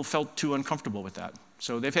 but people felt too uncomfortable with that.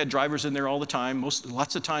 So they've had drivers in there all the time.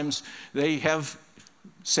 Lots of times they have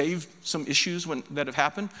saved some issues that have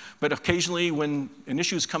happened, but occasionally when an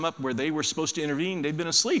issue's come up where they were supposed to intervene, they've been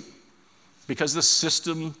asleep because the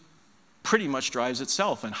system pretty much drives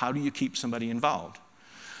itself, and how do you keep somebody involved?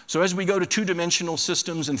 So as we go to two-dimensional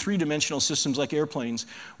systems and three-dimensional systems like airplanes,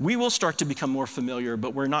 we will start to become more familiar,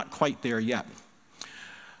 but we're not quite there yet.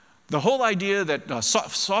 The whole idea that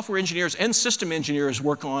software engineers and system engineers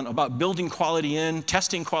work on about building quality in,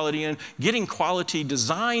 testing quality in, getting quality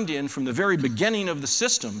designed in from the very beginning of the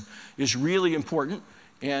system is really important.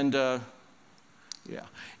 And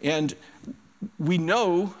we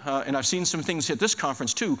know, and I've seen some things at this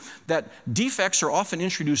conference too, that defects are often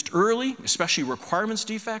introduced early, especially requirements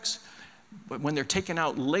defects, but when they're taken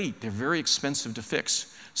out late, they're very expensive to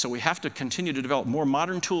fix. So we have to continue to develop more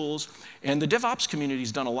modern tools, and the DevOps community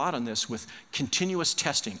has done a lot on this with continuous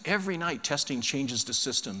testing. Every night testing changes to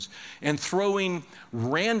systems, and throwing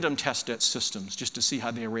random tests at systems just to see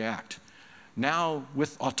how they react. Now,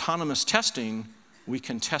 with autonomous testing, we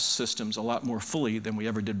can test systems a lot more fully than we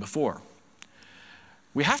ever did before.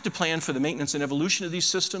 We have to plan for the maintenance and evolution of these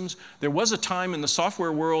systems. There was a time in the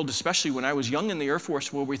software world, especially when I was young in the Air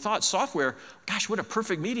Force, where we thought software, gosh, what a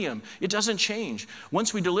perfect medium. It doesn't change.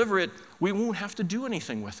 Once we deliver it, we won't have to do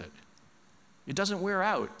anything with it. It doesn't wear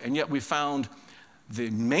out. And yet we found the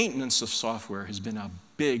maintenance of software has been a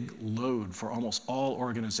big load for almost all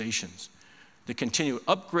organizations. The continued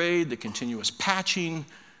upgrade, the continuous patching.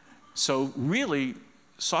 So really,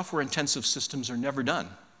 software-intensive systems are never done.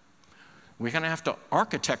 We're going to have to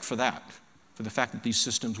architect for that, for the fact that these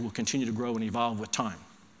systems will continue to grow and evolve with time.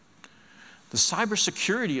 The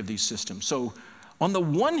cybersecurity of these systems. So on the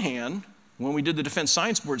one hand, when we did the Defense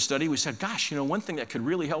Science Board study, we said, gosh, you know, one thing that could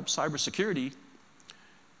really help cybersecurity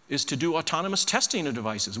is to do autonomous testing of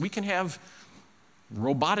devices. We can have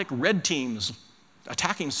robotic red teams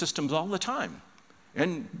attacking systems all the time.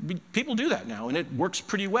 And people do that now, and it works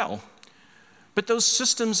pretty well. But those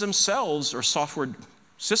systems themselves are software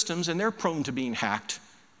systems, and they're prone to being hacked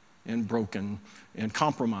and broken and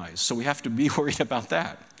compromised. So we have to be worried about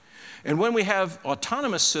that. And when we have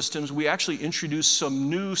autonomous systems, we actually introduce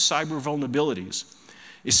some new cyber vulnerabilities,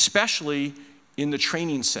 especially in the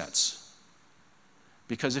training sets.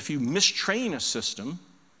 Because if you mistrain a system,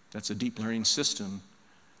 that's a deep learning system,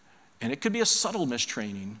 and it could be a subtle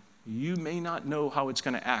mistraining, you may not know how it's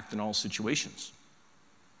going to act in all situations.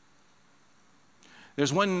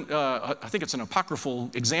 There's one, I think it's an apocryphal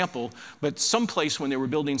example, but someplace when they were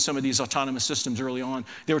building some of these autonomous systems early on,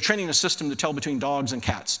 they were training a system to tell between dogs and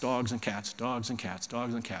cats, dogs and cats, dogs and cats,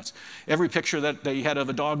 dogs and cats. Every picture that they had of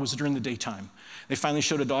a dog was during the daytime. They finally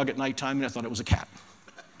showed a dog at nighttime, and I thought it was a cat.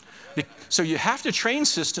 So you have to train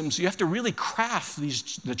systems, you have to really craft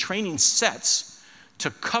the training sets to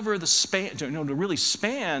cover the span, to really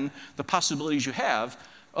span the possibilities you have,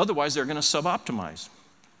 otherwise they're going to suboptimize.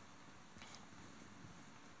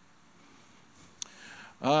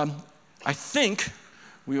 I think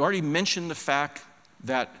we already mentioned the fact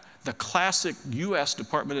that the classic US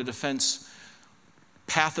Department of Defense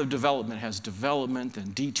path of development has development, then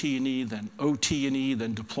DT&E, then OT&E,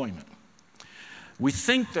 then deployment. We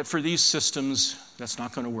think that for these systems, that's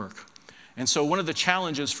not going to work. And so one of the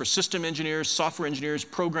challenges for system engineers, software engineers,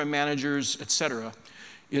 program managers, et cetera,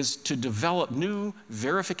 is to develop new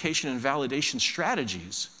verification and validation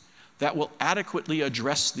strategies that will adequately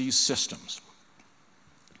address these systems.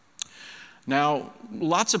 Now,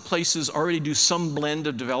 lots of places already do some blend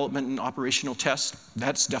of development and operational tests.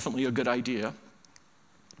 That's definitely a good idea.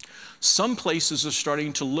 Some places are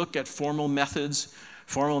starting to look at formal methods.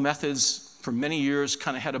 Formal methods for many years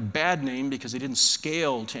kind of had a bad name because they didn't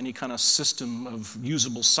scale to any kind of system of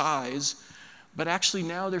usable size. But actually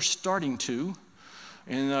now they're starting to.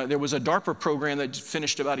 And there was a DARPA program that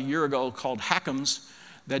finished about a year ago called HACMS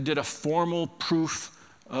that did a formal proof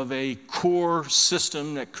of a core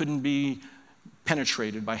system that couldn't be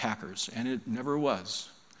penetrated by hackers, and it never was.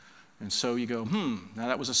 And so you go, now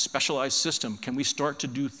that was a specialized system. Can we start to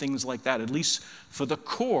do things like that, at least for the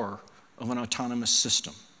core of an autonomous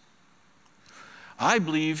system? I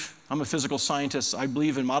believe, I'm a physical scientist, I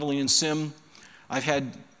believe in modeling and sim. I've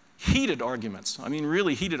had heated arguments, I mean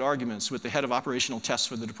really heated arguments with the head of operational tests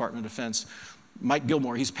for the Department of Defense, Mike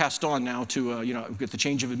Gilmore. He's passed on now to, with the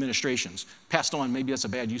change of administrations. Passed on, maybe that's a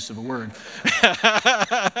bad use of a word.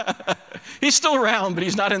 He's still around, but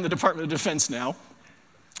he's not in the Department of Defense now.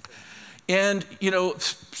 And,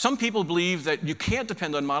 some people believe that you can't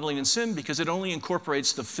depend on modeling and sim because it only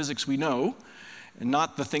incorporates the physics we know and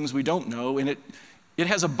not the things we don't know. And it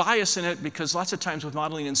has a bias in it because lots of times with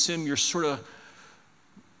modeling and sim, you're sort of,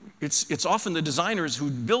 it's often the designers who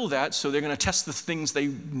build that, so they're going to test the things they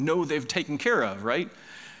know they've taken care of, right?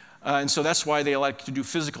 And so that's why they like to do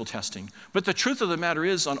physical testing. But the truth of the matter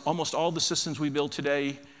is, on almost all the systems we build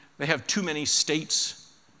today, they have too many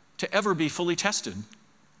states to ever be fully tested.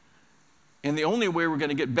 And the only way we're going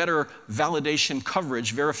to get better validation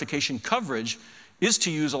coverage, verification coverage, is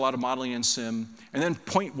to use a lot of modeling and sim, and then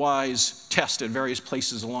point-wise test at various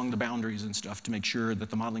places along the boundaries and stuff to make sure that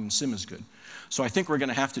the modeling and sim is good. So I think we're going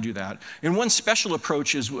to have to do that. And one special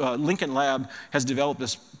approach is Lincoln Lab has developed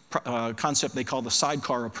this concept they call the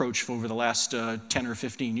sidecar approach for over the last 10 or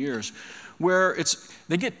 15 years, where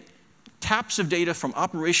they get taps of data from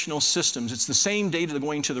operational systems. It's the same data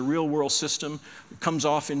going to the real-world system. It comes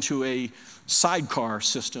off into a sidecar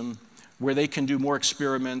system where they can do more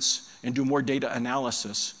experiments and do more data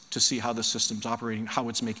analysis to see how the system's operating, how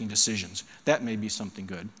it's making decisions. That may be something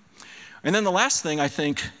good. And then the last thing, I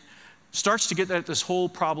think, starts to get at this whole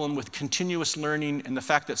problem with continuous learning and the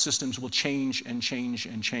fact that systems will change and change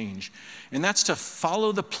and change. And that's to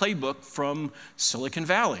follow the playbook from Silicon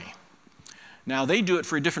Valley. Now, they do it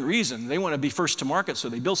for a different reason. They want to be first to market, so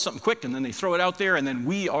they build something quick, and then they throw it out there, and then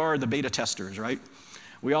we are the beta testers, right?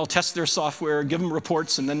 We all test their software, give them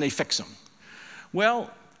reports, and then they fix them.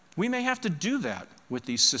 Well, we may have to do that with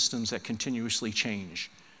these systems that continuously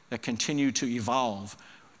change, that continue to evolve,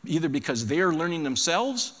 either because they're learning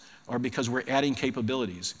themselves or because we're adding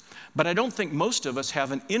capabilities. But I don't think most of us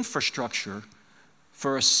have an infrastructure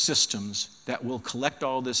for systems that will collect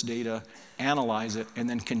all this data, analyze it, and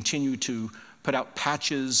then continue to put out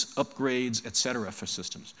patches, upgrades, et cetera, for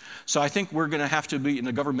systems. So I think we're going to have to be, in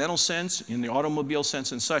the governmental sense, in the automobile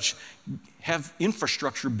sense and such, have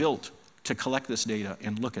infrastructure built to collect this data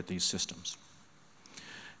and look at these systems.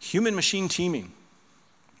 Human-machine teaming.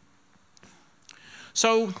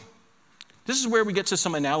 So this is where we get to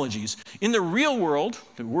some analogies. In the real world,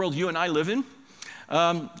 the world you and I live in,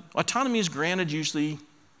 autonomy is granted usually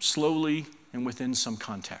slowly and within some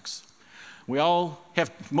context. We all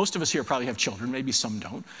have, most of us here probably have children, maybe some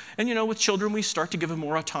don't. And with children, we start to give them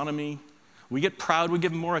more autonomy. We get proud, we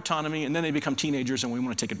give them more autonomy, and then they become teenagers and we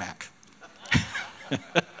want to take it back.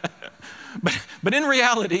 But in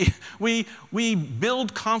reality, we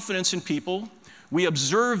build confidence in people, we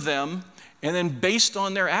observe them, and then based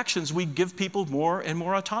on their actions, we give people more and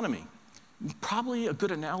more autonomy. Probably a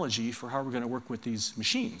good analogy for how we're going to work with these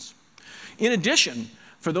machines. In addition,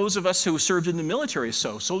 for those of us who served in the military,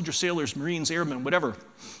 so soldiers, sailors, Marines, airmen, whatever,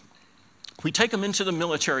 we take them into the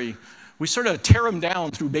military, we sort of tear them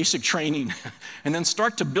down through basic training and then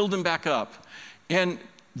start to build them back up. And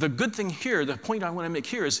the good thing here, the point I want to make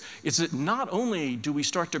here is that not only do we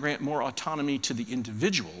start to grant more autonomy to the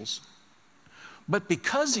individuals, but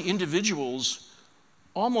because the individuals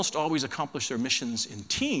almost always accomplish their missions in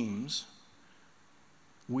teams,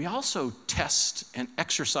 we also test and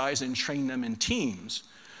exercise and train them in teams.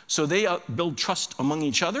 So they build trust among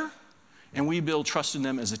each other, and we build trust in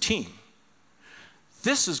them as a team.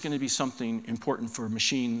 This is going to be something important for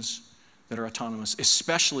machines that are autonomous,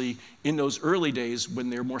 especially in those early days when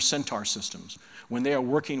they're more centaur systems, when they are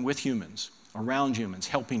working with humans. around humans,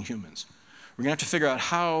 helping humans. We're going to have to figure out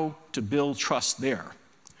how to build trust there.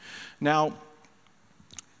 Now,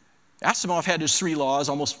 Asimov had his 3 laws.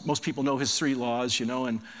 Most people know his 3 laws,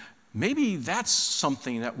 and maybe that's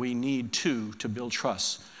something that we need too to build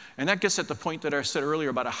trust. And that gets at the point that I said earlier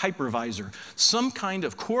about a hypervisor, some kind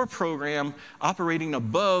of core program operating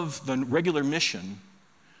above the regular mission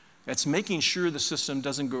that's making sure the system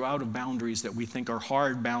doesn't go out of boundaries that we think are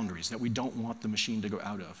hard boundaries, that we don't want the machine to go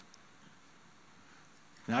out of.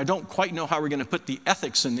 Now, I don't quite know how we're going to put the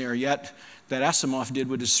ethics in there yet that Asimov did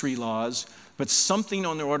with his 3 laws, but something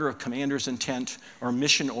on the order of commander's intent or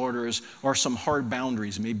mission orders or some hard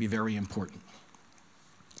boundaries may be very important.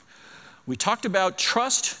 We talked about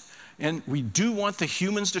trust, and we do want the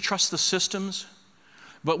humans to trust the systems,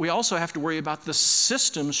 but we also have to worry about the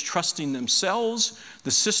systems trusting themselves,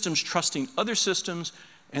 the systems trusting other systems,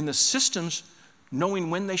 and the systems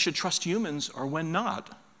knowing when they should trust humans or when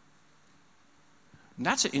not. And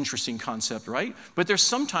that's an interesting concept, right? But there's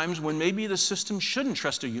sometimes when maybe the system shouldn't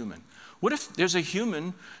trust a human. What if there's a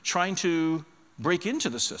human trying to break into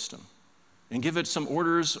the system and give it some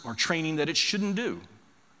orders or training that it shouldn't do?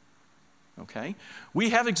 Okay? We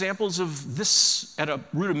have examples of this at a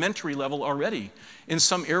rudimentary level already. In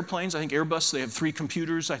some airplanes, I think Airbus, they have 3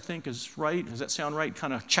 computers, I think is right. Does that sound right?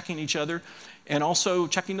 Kind of checking each other and also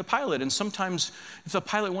checking the pilot. And sometimes if the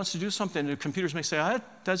pilot wants to do something, the computers may say,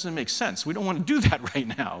 that doesn't make sense. We don't want to do that right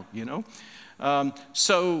now,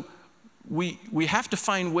 So we have to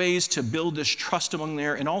find ways to build this trust among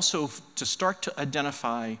there and also to start to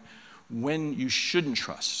identify when you shouldn't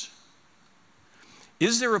trust.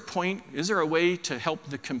 Is there a way to help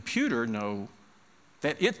the computer know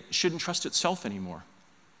that it shouldn't trust itself anymore?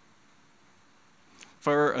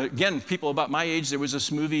 For, again, people about my age, there was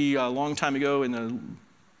this movie a long time ago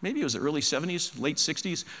maybe it was the early 70s, late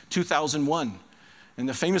 60s, 2001. And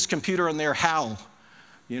the famous computer in there, HAL.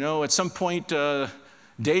 At some point,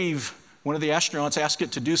 Dave, one of the astronauts, asked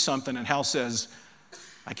it to do something, and HAL says,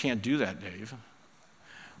 I can't do that, Dave.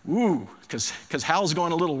 Ooh, because HAL's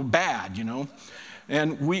going a little bad,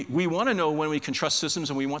 And we want to know when we can trust systems,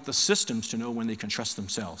 and we want the systems to know when they can trust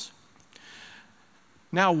themselves.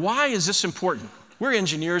 Now, why is this important? We're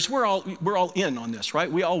engineers. We're all in on this, right?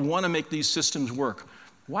 We all want to make these systems work.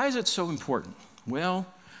 Why is it so important? Well,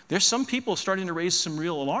 there's some people starting to raise some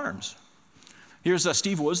real alarms. Here's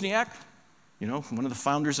Steve Wozniak, one of the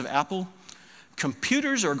founders of Apple.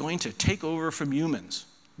 Computers are going to take over from humans,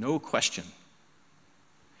 no question.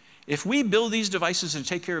 If we build these devices to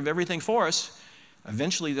take care of everything for us,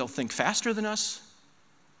 eventually they'll think faster than us,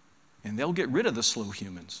 and they'll get rid of the slow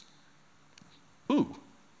humans. Ooh.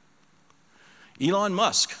 Elon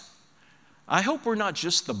Musk. I hope we're not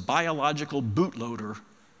just the biological bootloader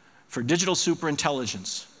for digital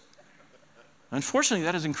superintelligence. Unfortunately,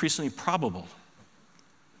 that is increasingly probable.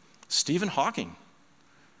 Stephen Hawking.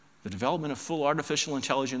 The development of full artificial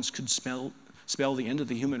intelligence could spell the end of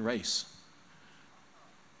the human race.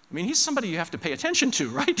 I mean, he's somebody you have to pay attention to,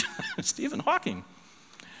 right? Stephen Hawking.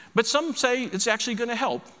 But some say it's actually going to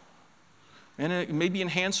help, and it maybe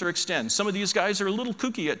enhance or extend. Some of these guys are a little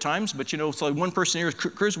kooky at times, but it's like one person here,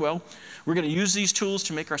 Kurzweil. We're going to use these tools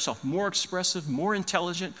to make ourselves more expressive, more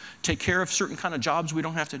intelligent, take care of certain kind of jobs we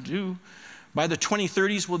don't have to do. By the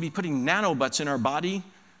 2030s, we'll be putting nanobots in our body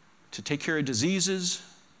to take care of diseases.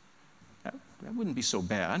 That wouldn't be so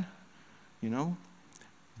bad,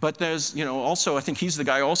 But there's, also, I think he's the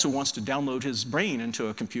guy who also wants to download his brain into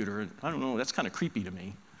a computer. I don't know, that's kind of creepy to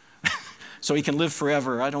me. So he can live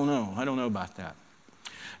forever. I don't know about that.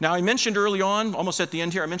 Now, I mentioned early on, almost at the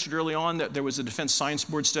end here, that there was a Defense Science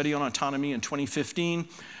Board study on autonomy in 2015.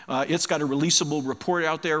 It's got a releasable report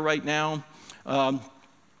out there right now.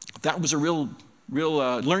 That was a real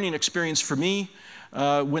learning experience for me.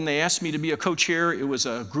 When they asked me to be a co-chair, it was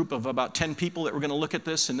a group of about 10 people that were going to look at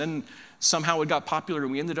this, and then somehow it got popular,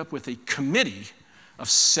 and we ended up with a committee of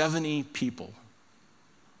 70 people.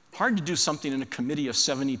 Hard to do something in a committee of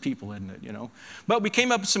 70 people, isn't it, But we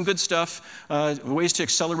came up with some good stuff, ways to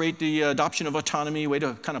accelerate the adoption of autonomy, way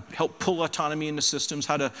to kind of help pull autonomy into systems,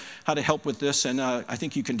 how to help with this, and I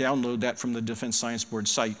think you can download that from the Defense Science Board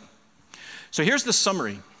site. So here's the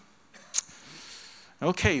summary.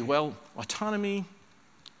 Okay, well, autonomy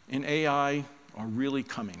and AI are really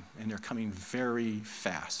coming, and they're coming very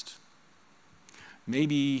fast.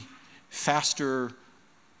 Maybe faster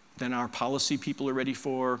than our policy people are ready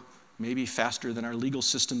for, maybe faster than our legal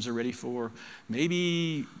systems are ready for,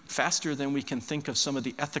 maybe faster than we can think of some of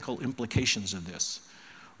the ethical implications of this.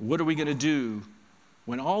 What are we going to do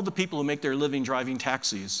when all the people who make their living driving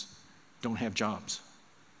taxis don't have jobs?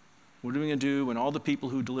 What are we going to do when all the people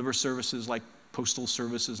who deliver services like postal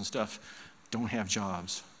services and stuff don't have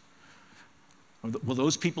jobs. Will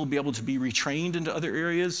those people be able to be retrained into other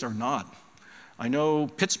areas or not? I know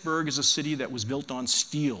Pittsburgh is a city that was built on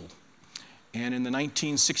steel. And in the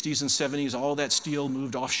 1960s and 70s, all that steel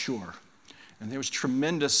moved offshore. And there was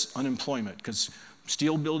tremendous unemployment because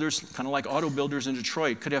steel builders, kind of like auto builders in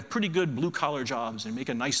Detroit, could have pretty good blue-collar jobs and make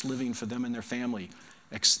a nice living for them and their family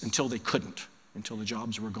until they couldn't, until the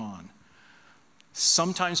jobs were gone.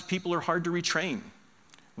 Sometimes people are hard to retrain.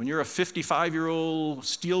 When you're a 55-year-old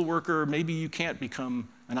steel worker, maybe you can't become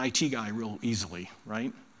an IT guy real easily,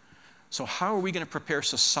 right? So how are we going to prepare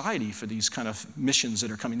society for these kind of missions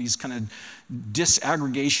that are coming, these kind of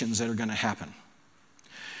disaggregations that are going to happen?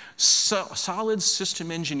 So, solid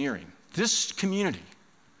system engineering. This community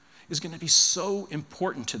is going to be so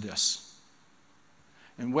important to this.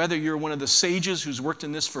 And whether you're one of the sages who's worked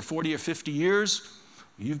in this for 40 or 50 years,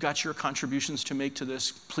 you've got your contributions to make to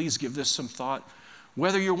this. Please give this some thought.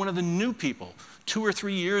 Whether you're one of the new people, 2 or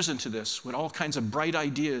 3 years into this, with all kinds of bright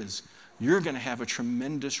ideas, you're going to have a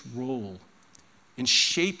tremendous role in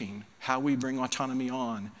shaping how we bring autonomy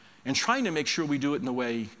on and trying to make sure we do it in a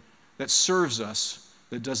way that serves us,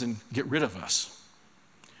 that doesn't get rid of us.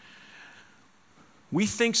 We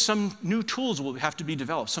think some new tools will have to be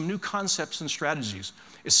developed, some new concepts and strategies,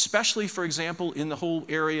 especially, for example, in the whole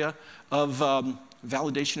area of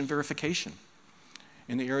validation and verification,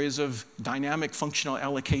 in the areas of dynamic functional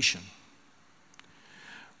allocation.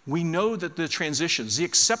 We know that the transitions, the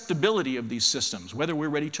acceptability of these systems, whether we're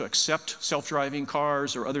ready to accept self-driving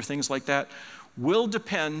cars or other things like that, will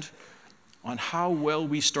depend on how well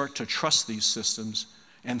we start to trust these systems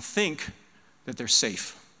and think that they're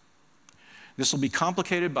safe. This will be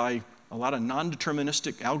complicated by a lot of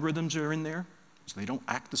non-deterministic algorithms that are in there, so they don't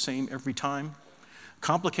act the same every time.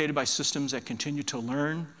 Complicated by systems that continue to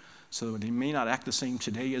learn, so that they may not act the same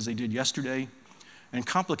today as they did yesterday. And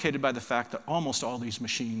complicated by the fact that almost all these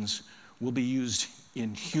machines will be used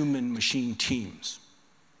in human-machine teams.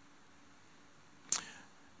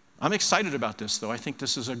 I'm excited about this, though. I think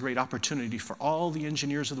this is a great opportunity for all the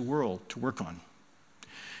engineers of the world to work on.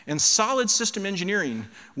 And solid system engineering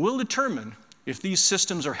will determine if these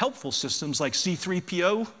systems are helpful systems like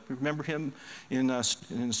C-3PO, remember him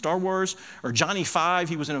in Star Wars, or Johnny 5,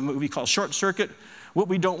 he was in a movie called Short Circuit. What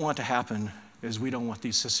we don't want to happen is we don't want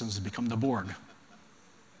these systems to become the Borg.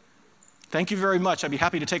 Thank you very much. I'd be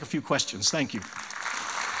happy to take a few questions. Thank you.